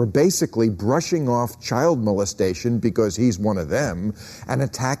 So they were basically brushing off child molestation because he's one of them and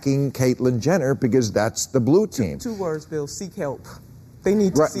attacking Caitlyn Jenner because that's the blue team. Two words, Bill, seek help. They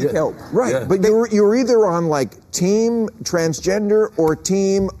need to seek help. Right, yeah. But you're either on like team transgender or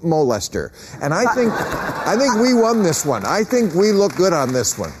team molester. And I think we won this one. I think we look good on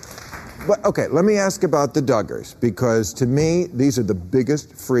this one. But okay, let me ask about the Duggars, because to me, these are the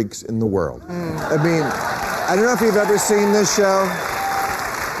biggest freaks in the world. I mean, I don't know if you've ever seen this show,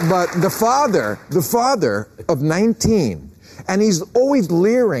 but the father of 19, and he's always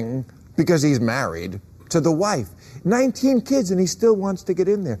leering because he's married to the wife. 19 kids, and he still wants to get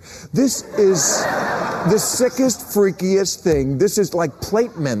in there. This is the sickest, freakiest thing. This is like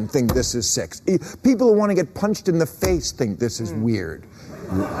plate men think this is sick. People who want to get punched in the face think this is weird.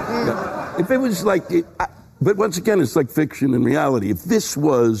 If it was like, but once again, it's like fiction and reality. If this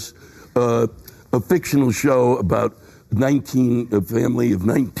was a fictional show about a family of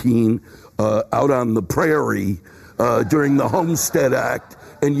 19 out on the prairie during the Homestead Act,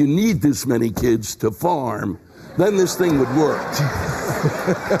 and you need this many kids to farm, then this thing would work.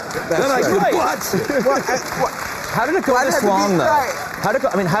 Then I could watch it. How did it go this long, though? How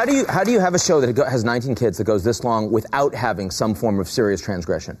do you have a show that has 19 kids that goes this long without having some form of serious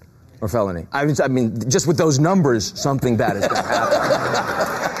transgression or felony? I mean, just with those numbers, something bad is going to happen.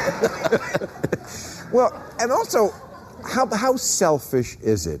 Well, and also, how selfish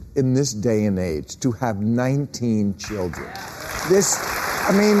is it in this day and age to have 19 children?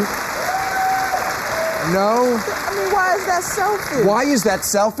 No. Why is that selfish? Why is that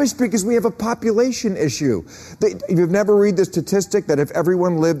selfish? Because we have a population issue. You've never read the statistic that if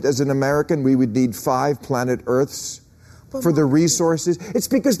everyone lived as an American, we would need 5 planet Earths for the resources? It's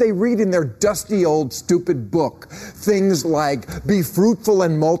because they read in their dusty old stupid book things like be fruitful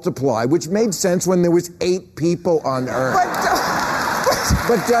and multiply, which made sense when there was 8 people on Earth.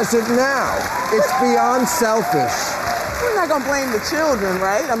 But does it now? It's beyond selfish. We're not going to blame the children,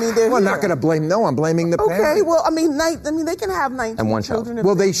 right? I mean, I'm not going to blame. No, I'm blaming the parents. Okay, well, they can have 19 and one children. Child.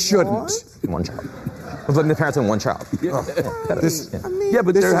 Well, they shouldn't. One child. We're blaming the parents and one child.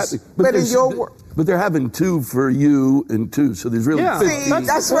 But they're having 2 for you and 2, so there's really 15. See,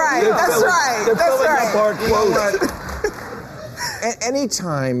 that's right.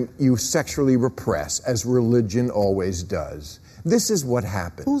 Anytime you sexually repress, as religion always does, this is what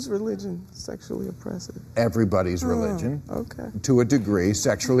happens. Whose religion sexually oppresses? Everybody's religion. Okay. To a degree,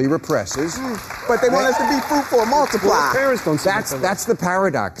 sexually represses. But they want us to be fruitful and multiply. Well, parents don't. That's the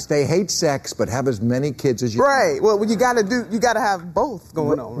paradox. They hate sex, but have as many kids as you. Right. Well, you got to have both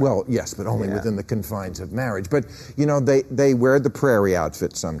going on. Right? Well, yes, but only within the confines of marriage. But they wear the prairie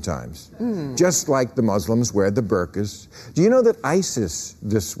outfit sometimes, just like the Muslims wear the burqas. Do you know that ISIS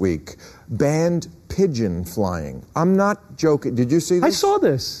this week banned pigeon flying? I'm not joking. Did you see this? I saw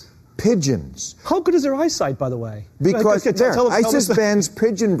this. Pigeons. How good is their eyesight, by the way? Because ISIS bans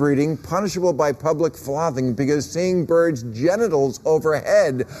pigeon breeding, punishable by public flogging, because seeing birds' genitals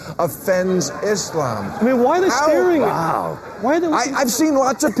overhead offends Islam. I mean, why are they staring? Wow. Why are they? I've seen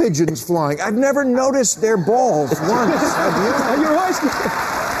lots of pigeons flying. I've never noticed their balls once. Have you? Your eyes.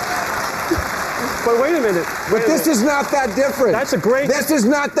 But wait a minute. But this is not that different. That's a great... This is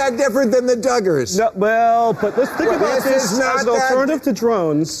not that different than the Duggars. No, well, but let's think about this as an alternative to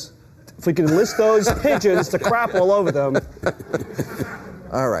drones. If we can enlist those pigeons to crap all over them.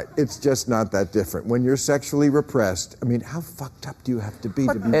 All right, it's just not that different. When you're sexually repressed, I mean, how fucked up do you have to be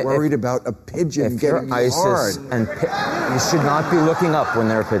worried about a pigeon getting you hard? And you should not be looking up when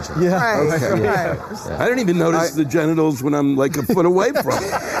they're a pigeon. Yeah. Right. Okay. Right. I don't even notice the genitals when I'm like a foot away from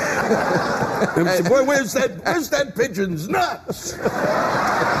it. Boy, where's that pigeon's nuts?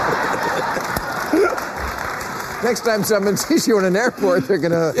 Next time someone sees you in an airport, they're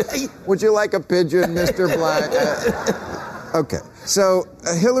gonna, would you like a pigeon, Mr. Black? Okay, so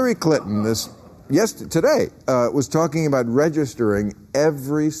Hillary Clinton today was talking about registering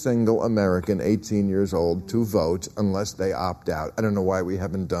every single American 18 years old to vote unless they opt out. I don't know why we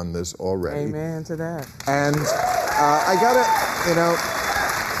haven't done this already. Amen to that. And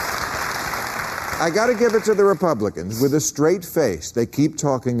I gotta give it to the Republicans. With a straight face, they keep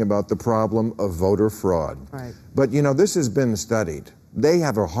talking about the problem of voter fraud. Right. But, this has been studied. They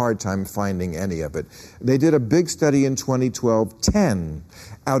have a hard time finding any of it. They did a big study in 2012, 10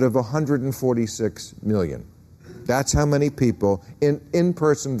 out of 146 million. That's how many people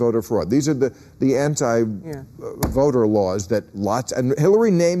in-person voter fraud. These are the anti-voter laws that lots, and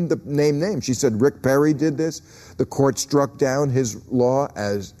Hillary named names. She said Rick Perry did this. The court struck down his law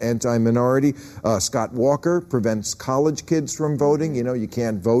as anti-minority. Scott Walker prevents college kids from voting. You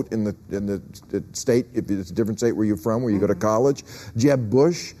can't vote in the state, if it's a different state where you're from, where you go to college. Jeb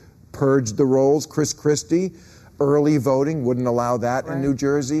Bush purged the rolls. Chris Christie, early voting, wouldn't allow that in New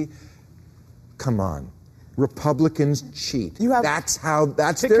Jersey. Come on. Republicans cheat. That's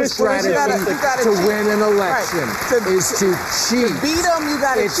their strategy to win an election, is to cheat. To beat them, you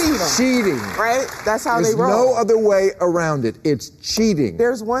got to cheat them. Cheating. Right? That's how There's they roll. no other way around it. It's cheating.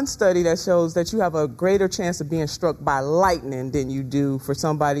 There's one study that shows that you have a greater chance of being struck by lightning than you do for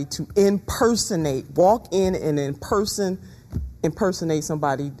somebody to walk in and impersonate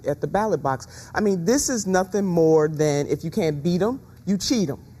somebody at the ballot box. I mean, this is nothing more than if you can't beat them, you cheat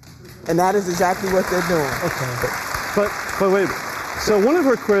them. And that is exactly what they're doing. Okay. But wait. So one of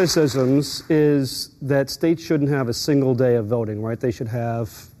her criticisms is that states shouldn't have a single day of voting, right? They should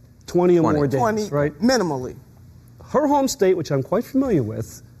have 20 or more days, 20, right? Minimally. Her home state, which I'm quite familiar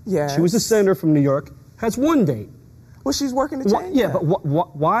with, yes. She was a senator from New York, has one date. Well, she's working to change that. But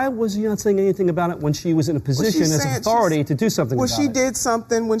why was he not saying anything about it when she was in a position as authority to do something about it? Well, she did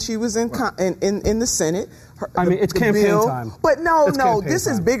something when she was in the Senate. It's campaign time. But this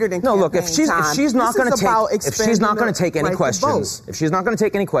is bigger than campaign time. No, look, if she's not going to take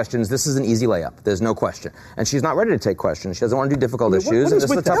any questions, this is an easy layup. There's no question. And she's not ready to take questions. She doesn't want to do difficult issues.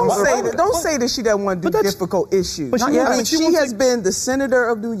 Don't say that she doesn't want to do difficult issues. She has been the senator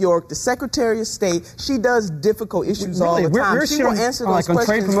of New York, the secretary of state. She does difficult issues all the time. She will answer those questions. On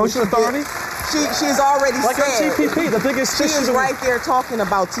Trade Promotion Authority? She's already said. Like on TPP, the biggest issue. She is right there talking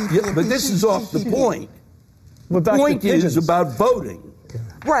about TPP. Yeah, but this is off the point. The point is about voting.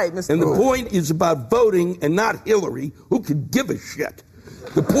 Right, Mr. And the point is about voting and not Hillary, who can give a shit.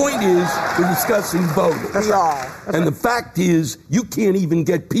 The point is we're discussing voting. We are. And the fact is you can't even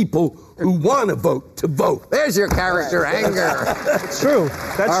get people who want to vote. There's your character, Anger. It's true.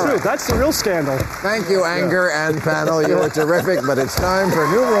 That's true. Right. That's the real scandal. Thank you, Anger and panel. You were terrific, but it's time for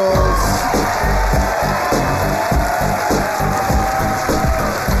new rules.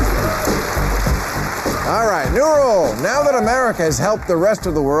 All right, new rule. Now that America has helped the rest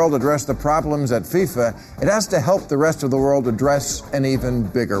of the world address the problems at FIFA, it has to help the rest of the world address an even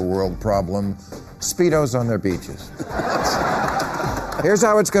bigger world problem: Speedos on their beaches. Here's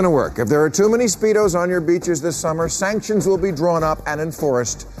how it's going to work. If there are too many Speedos on your beaches this summer, sanctions will be drawn up and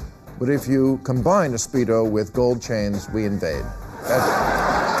enforced. But if you combine a Speedo with gold chains, we invade.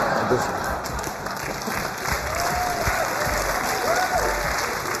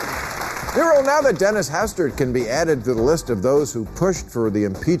 Now that Dennis Hastert can be added to the list of those who pushed for the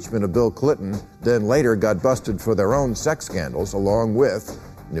impeachment of Bill Clinton, then later got busted for their own sex scandals, along with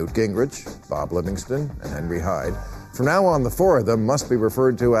Newt Gingrich, Bob Livingston, and Henry Hyde, from now on the four of them must be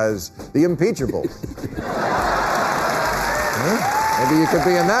referred to as the impeachables. Maybe you could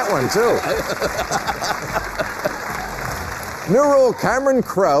be in that one, too. New rule: Cameron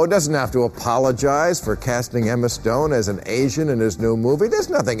Crowe doesn't have to apologize for casting Emma Stone as an Asian in his new movie. There's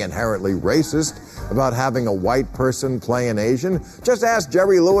nothing inherently racist about having a white person play an Asian. Just ask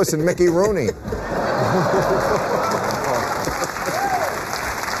Jerry Lewis and Mickey Rooney.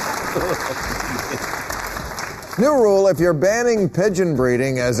 New rule: if you're banning pigeon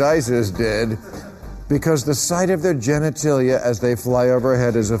breeding, as ISIS did, because the sight of their genitalia as they fly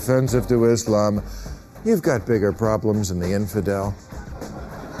overhead is offensive to Islam, you've got bigger problems than the infidel.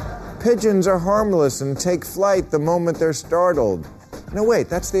 Pigeons are harmless and take flight the moment they're startled. No, wait,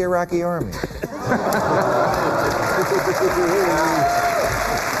 that's the Iraqi army.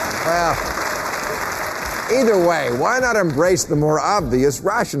 Either way, why not embrace the more obvious,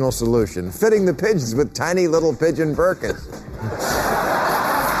 rational solution, fitting the pigeons with tiny little pigeon Birkins?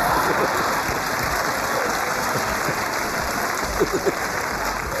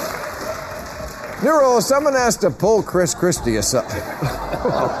 New rule, someone has to pull Chris Christie aside.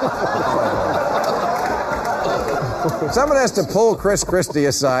 Someone has to pull Chris Christie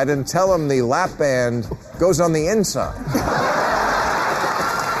aside and tell him the lap band goes on the inside.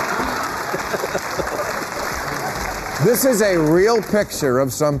 This is a real picture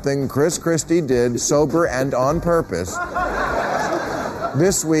of something Chris Christie did, sober and on purpose,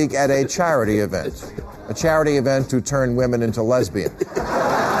 this week at a charity event. A charity event to turn women into lesbians.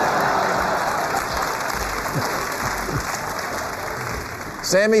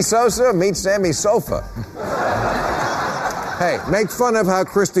 Sammy Sosa meets Sammy Sofa. Hey, make fun of how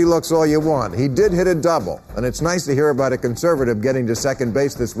Christie looks all you want. He did hit a double, and it's nice to hear about a conservative getting to second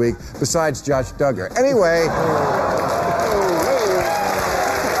base this week, besides Josh Duggar. Anyway...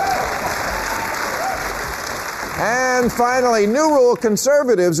 And finally, new rule,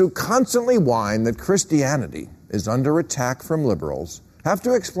 conservatives who constantly whine that Christianity is under attack from liberals have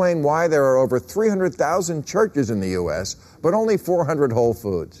to explain why there are over 300,000 churches in the U.S., but only 400 Whole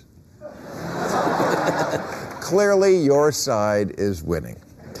Foods. Clearly, your side is winning.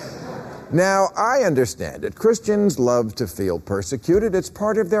 Now, I understand it. Christians love to feel persecuted. It's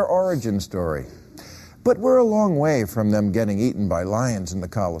part of their origin story. But we're a long way from them getting eaten by lions in the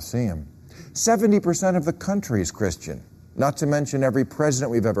Colosseum. 70% of the country is Christian, not to mention every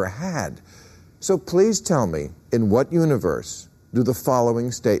president we've ever had. So please tell me, in what universe do the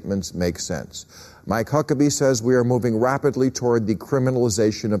following statements make sense? Mike Huckabee says we are moving rapidly toward the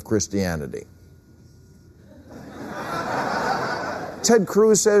criminalization of Christianity. Ted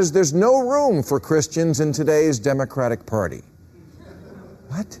Cruz says there's no room for Christians in today's Democratic Party.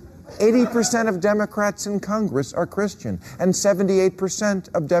 What? 80% of Democrats in Congress are Christian, and 78%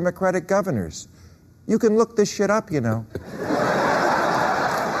 of Democratic governors. You can look this shit up, you know.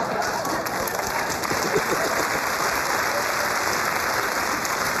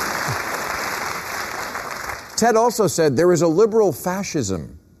 Ted also said there is a liberal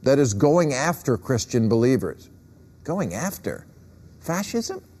fascism that is going after Christian believers. Going after?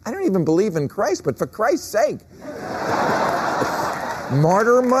 Fascism? I don't even believe in Christ, but for Christ's sake.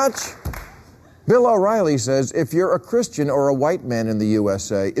 Martyr much? Bill O'Reilly says, if you're a Christian or a white man in the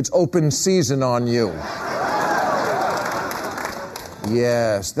USA, it's open season on you.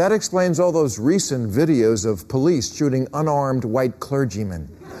 Yes, that explains all those recent videos of police shooting unarmed white clergymen.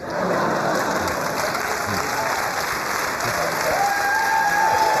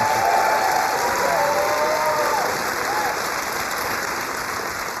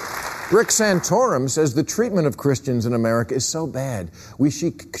 Rick Santorum says the treatment of Christians in America is so bad, we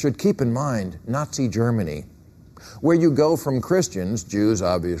should keep in mind Nazi Germany, where you go from Christians, Jews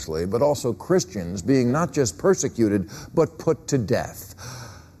obviously, but also Christians being not just persecuted, but put to death.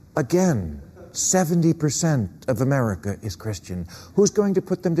 Again, 70% of America is Christian. Who's going to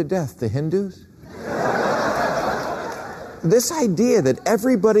put them to death? The Hindus? This idea that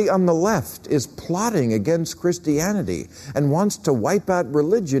everybody on the left is plotting against Christianity and wants to wipe out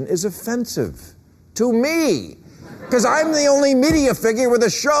religion is offensive to me. Because I'm the only media figure with a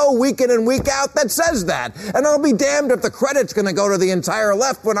show week in and week out that says that. And I'll be damned if the credit's going to go to the entire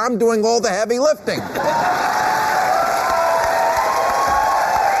left when I'm doing all the heavy lifting.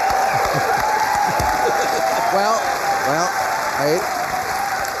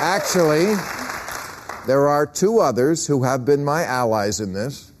 Actually, there are two others who have been my allies in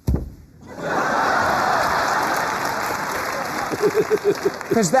this.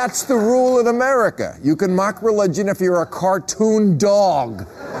 Because that's the rule in America. You can mock religion if you're a cartoon dog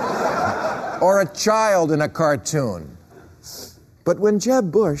or a child in a cartoon. But when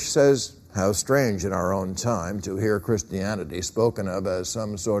Jeb Bush says, how strange in our own time to hear Christianity spoken of as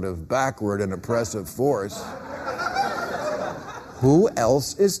some sort of backward and oppressive force, who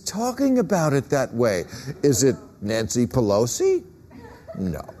else is talking about it that way? Is it Nancy Pelosi?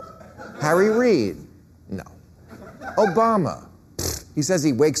 No. Harry Reid? No. Obama? He says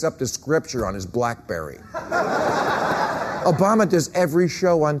he wakes up to scripture on his BlackBerry. Obama does every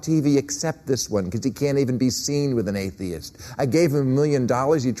show on TV except this one because he can't even be seen with an atheist. I gave him $1 million.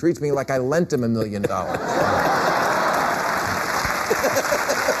 He treats me like I lent him $1 million.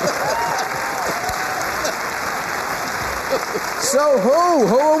 So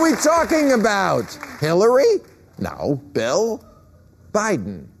who are we talking about? Hillary? No. Bill?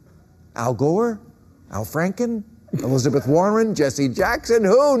 Biden? Al Gore? Al Franken? Elizabeth Warren? Jesse Jackson?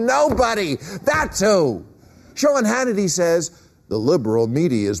 Who? Nobody. That's who. Sean Hannity says, the liberal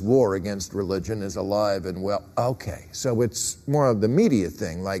media's war against religion is alive and well. Okay, so it's more of the media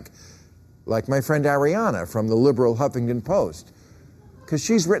thing, like my friend Ariana from the liberal Huffington Post, because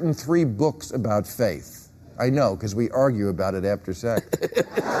she's written 3 books about faith. I know, because we argue about it after sex.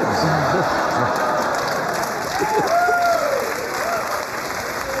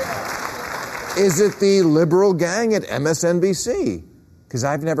 Is it the liberal gang at MSNBC? Because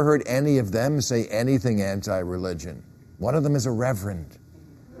I've never heard any of them say anything anti-religion. One of them is a reverend.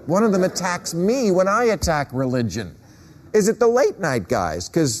 One of them attacks me when I attack religion. Is it the late night guys?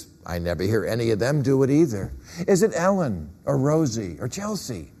 Because I never hear any of them do it either. Is it Ellen or Rosie or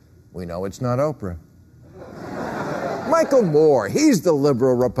Chelsea? We know it's not Oprah. Michael Moore, he's the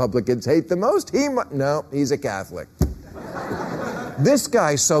liberal Republicans hate the most. No, he's a Catholic. This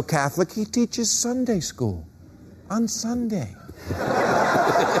guy's so Catholic, he teaches Sunday school on Sunday.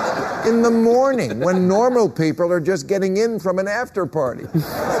 In the morning, when normal people are just getting in from an after party.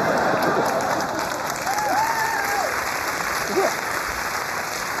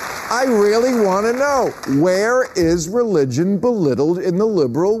 I really want to know, where is religion belittled in the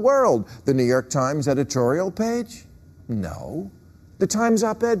liberal world? The New York Times editorial page? No. The Times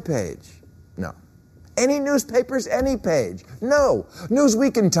op-ed page? No. Any newspapers, any page? No.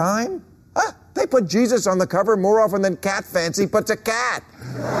 Newsweek and Time? They put Jesus on the cover more often than Cat Fancy puts a cat.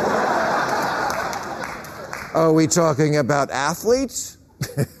 Are we talking about athletes?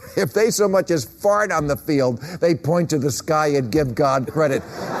 If they so much as fart on the field, they point to the sky and give God credit.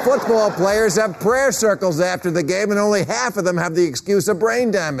 Football players have prayer circles after the game, and only half of them have the excuse of brain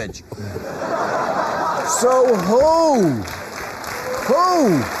damage. So who?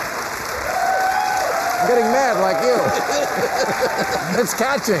 I'm getting mad like you. It's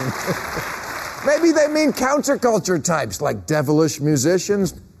catching. Maybe they mean counterculture types like devilish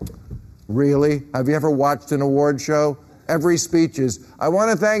musicians. Really? Have you ever watched an award show? Every speech is, I want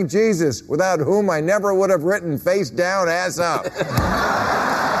to thank Jesus, without whom I never would have written face down, ass up.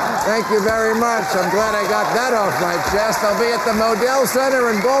 Thank you very much. I'm glad I got that off my chest. I'll be at the Modell Center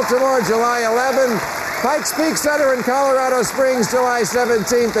in Baltimore, July 11. Pikes Peak Center in Colorado Springs, July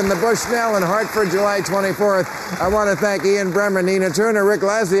 17th, and the Bushnell in Hartford, July 24th. I want to thank Ian Bremmer, Nina Turner, Rick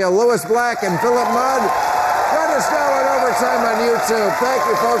Lazio, Lewis Black, and Philip Mudd. Let us know at Overtime on YouTube. Thank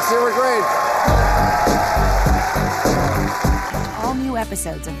you, folks. You were great. All new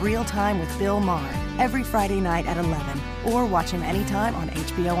episodes of Real Time with Bill Maher every Friday night at 11, or watch him anytime on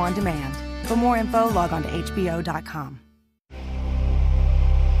HBO On Demand. For more info, log on to HBO.com.